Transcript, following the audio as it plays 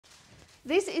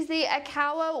This is the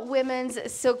Akawa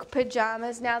Women's Silk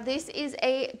Pajamas. Now this is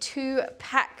a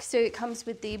 2-pack, so it comes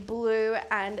with the blue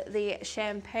and the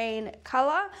champagne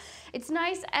color. It's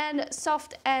nice and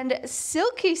soft and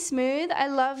silky smooth. I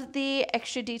love the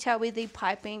extra detail with the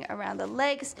piping around the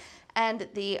legs and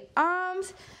the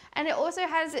arms. And it also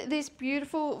has this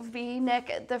beautiful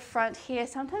V-neck at the front here.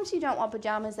 Sometimes you don't want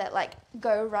pajamas that like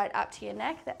go right up to your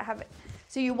neck, that have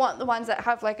so you want the ones that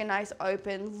have like a nice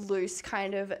open, loose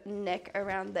kind of neck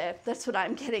around there. That's what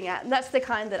I'm getting at. And that's the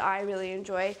kind that I really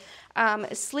enjoy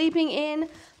sleeping in.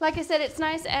 Like I said, it's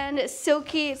nice and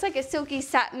silky. It's like a silky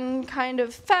satin kind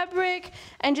of fabric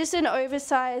and just an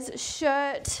oversized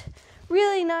shirt.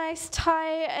 Really nice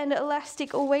tie and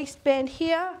elastic waistband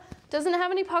here. Doesn't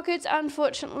have any pockets,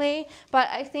 unfortunately, but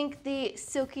I think the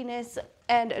silkiness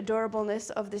and adorableness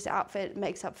of this outfit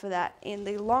makes up for that in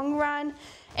the long run.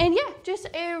 And yeah, just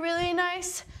a really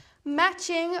nice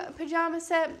matching pajama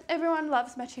set. Everyone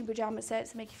loves matching pajama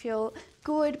sets. They make you feel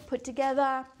good, put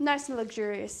together, nice and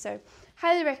luxurious. So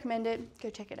highly recommend it. Go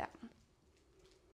check it out.